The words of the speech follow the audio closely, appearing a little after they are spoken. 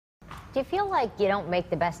Do you feel like you don't make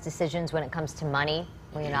the best decisions when it comes to money?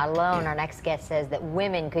 Well, you're not alone. Our next guest says that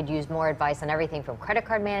women could use more advice on everything from credit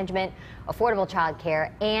card management, affordable child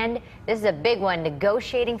care, and this is a big one,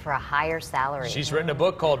 negotiating for a higher salary. She's written a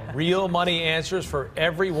book called Real Money Answers for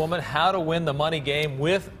Every Woman, How to Win the Money Game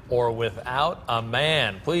with or Without a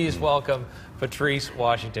Man. Please welcome Patrice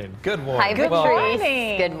Washington. Good morning. Hi, Patrice.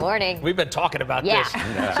 Morning. Good morning. We've been talking about Yeah. this.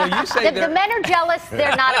 So you say the men are jealous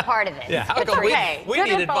they're not a part of it. Yeah, how come we Good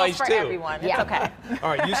need info advice for too? everyone. It's okay. All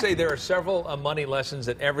right, you say there are several money lessons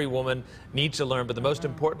that every woman needs to learn, but the most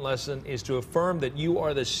important lesson is to affirm that you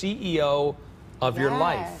are the CEO of your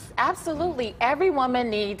life. Absolutely. Every woman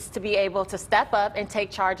needs to be able to step up and take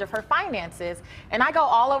charge of her finances. And I go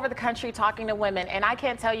all over the country talking to women, and I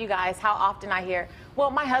can't tell you guys how often I hear, well,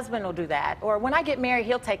 my husband will do that, or when I get married,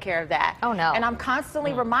 he'll take care of that. Oh, no. And I'm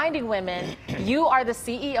constantly reminding women, you are the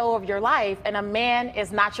CEO of your life, and a man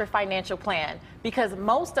is not your financial plan. Because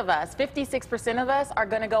most of us, 56% of us, are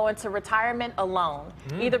going to go into retirement alone,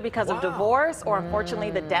 either because of divorce or, unfortunately,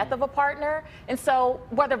 the death of a partner. And so,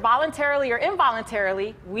 whether voluntarily or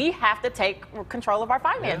involuntarily, we have to take control of our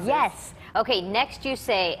finances. Yes. Okay, next you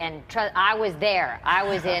say, and I was there. I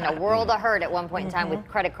was in a world of hurt at one point in time with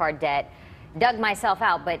credit card debt. Dug myself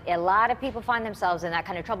out, but a lot of people find themselves in that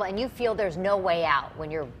kind of trouble, and you feel there's no way out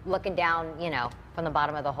when you're looking down, you know, from the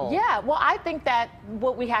bottom of the hole. Yeah, well, I think that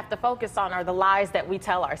what we have to focus on are the lies that we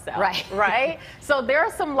tell ourselves. Right. Right? So there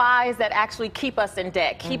are some lies that actually keep us in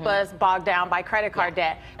debt, keep us bogged down by credit card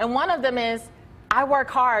debt. And one of them is, I work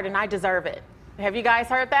hard and I deserve it. Have you guys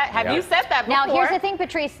heard that? Have you said that before? Now, here's the thing,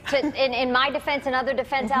 Patrice, in my defense and other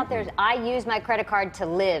defense out there, I used my credit card to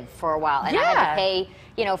live for a while. And I had to pay,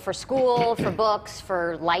 you know, for school, for books,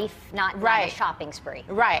 for life, not a shopping spree.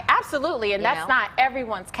 Right, absolutely, and that's not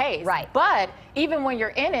everyone's case. Right. But even when you're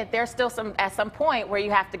in it, there's still at some point where you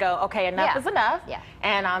have to go, okay, enough is enough. Yeah.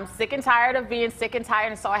 And I'm sick and tired of being sick and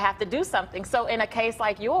tired, and so I have to do something. So in a case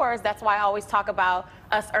like yours, that's why I always talk about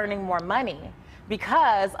us earning more money.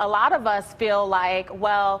 Because a lot of us feel like,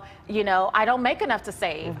 well, you know, I don't make enough to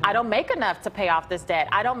save. I don't make enough to pay off this debt.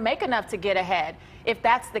 I don't make enough to get ahead. If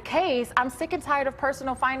that's the case, I'm sick and tired of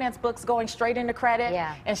personal finance books going straight into credit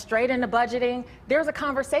and straight into budgeting. There's a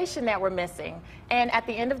conversation that we're missing. And at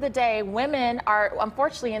the end of the day, women are,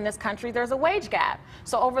 unfortunately in this country, there's a wage gap.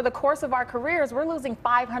 So over the course of our careers, we're losing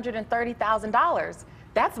 $530,000.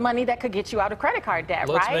 That's money that could get you out of credit card debt,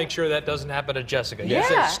 Let's make sure that doesn't happen to Jessica. You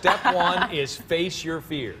said step one is face your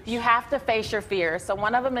fears. You have to face your fears. So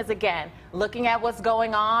one of them is, again, looking at what's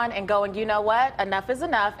going on and going, you know what, enough is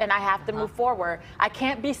enough, and I have to move forward. I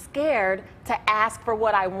can't be scared to ask for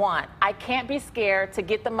what I want. I can't be scared to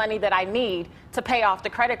get the money that I need to pay off the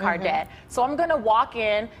credit card debt. So I'm going to walk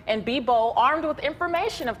in and be bold, armed with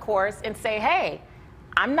information, of course, and say, hey,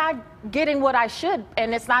 I'm not getting what I should,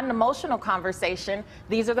 and it's not an emotional conversation.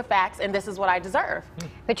 These are the facts, and this is what I deserve.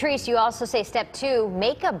 Patrice, you also say step two,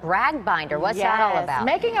 make a brag binder. What's that all about?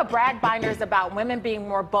 Making a brag binder is about women being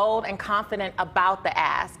more bold and confident about the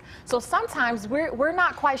ask. So sometimes we're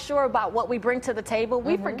not quite sure about what we bring to the table.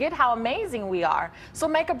 We forget how amazing we are. So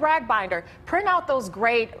make a brag binder. Print out those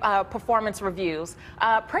great performance reviews.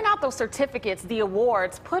 Print out those certificates, the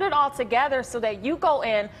awards. Put it all together so that you go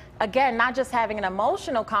in, again, not just having an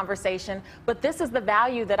emotional conversation, but this is the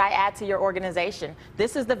value that I add to your organization.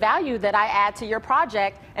 This is the value that I add to your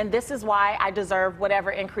project, and this is why I deserve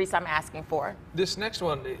whatever increase I'm asking for. This next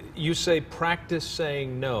one, you say practice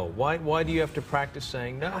saying no. Why do you have to practice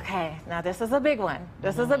saying no? Okay, now this is a big one.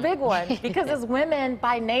 This is a big one because as women,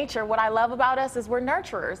 by nature, what I love about us is we're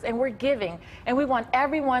nurturers and we're giving, and we want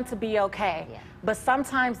everyone to be okay. But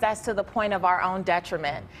sometimes that's to the point of our own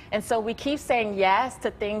detriment. And so we keep saying yes to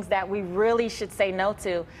things that we really should say no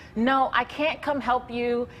to. No, I can't come help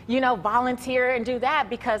you, you know, volunteer and do that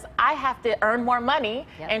because I have to earn more money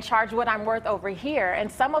and charge what I'm worth over here.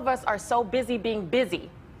 And some of us are so busy being busy,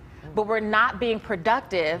 but we're not being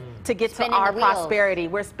productive to get to our prosperity.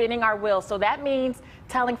 We're spinning our wheels. So that means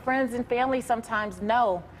telling friends and family sometimes,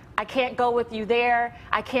 no, I can't go with you there.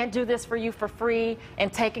 I can't do this for you for free,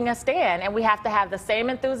 and taking a stand. And we have to have the same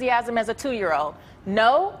enthusiasm as a 2-year-old.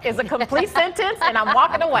 No is a complete sentence, and I'm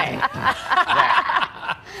walking away.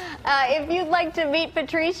 If you'd like to meet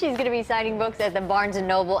Patrice, she's going to be signing books at the Barnes &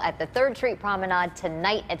 Noble at the 3rd Street Promenade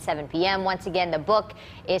tonight at 7 p.m. Once again, the book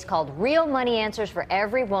is called Real Money Answers for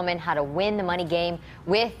Every Woman, How to Win the Money Game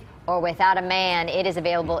with or Without a Man. It is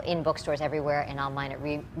available in bookstores everywhere and online at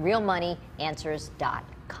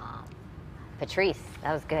realmoneyanswers.com. Patrice,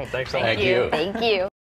 that was good. Thanks. Thank you. Thank you.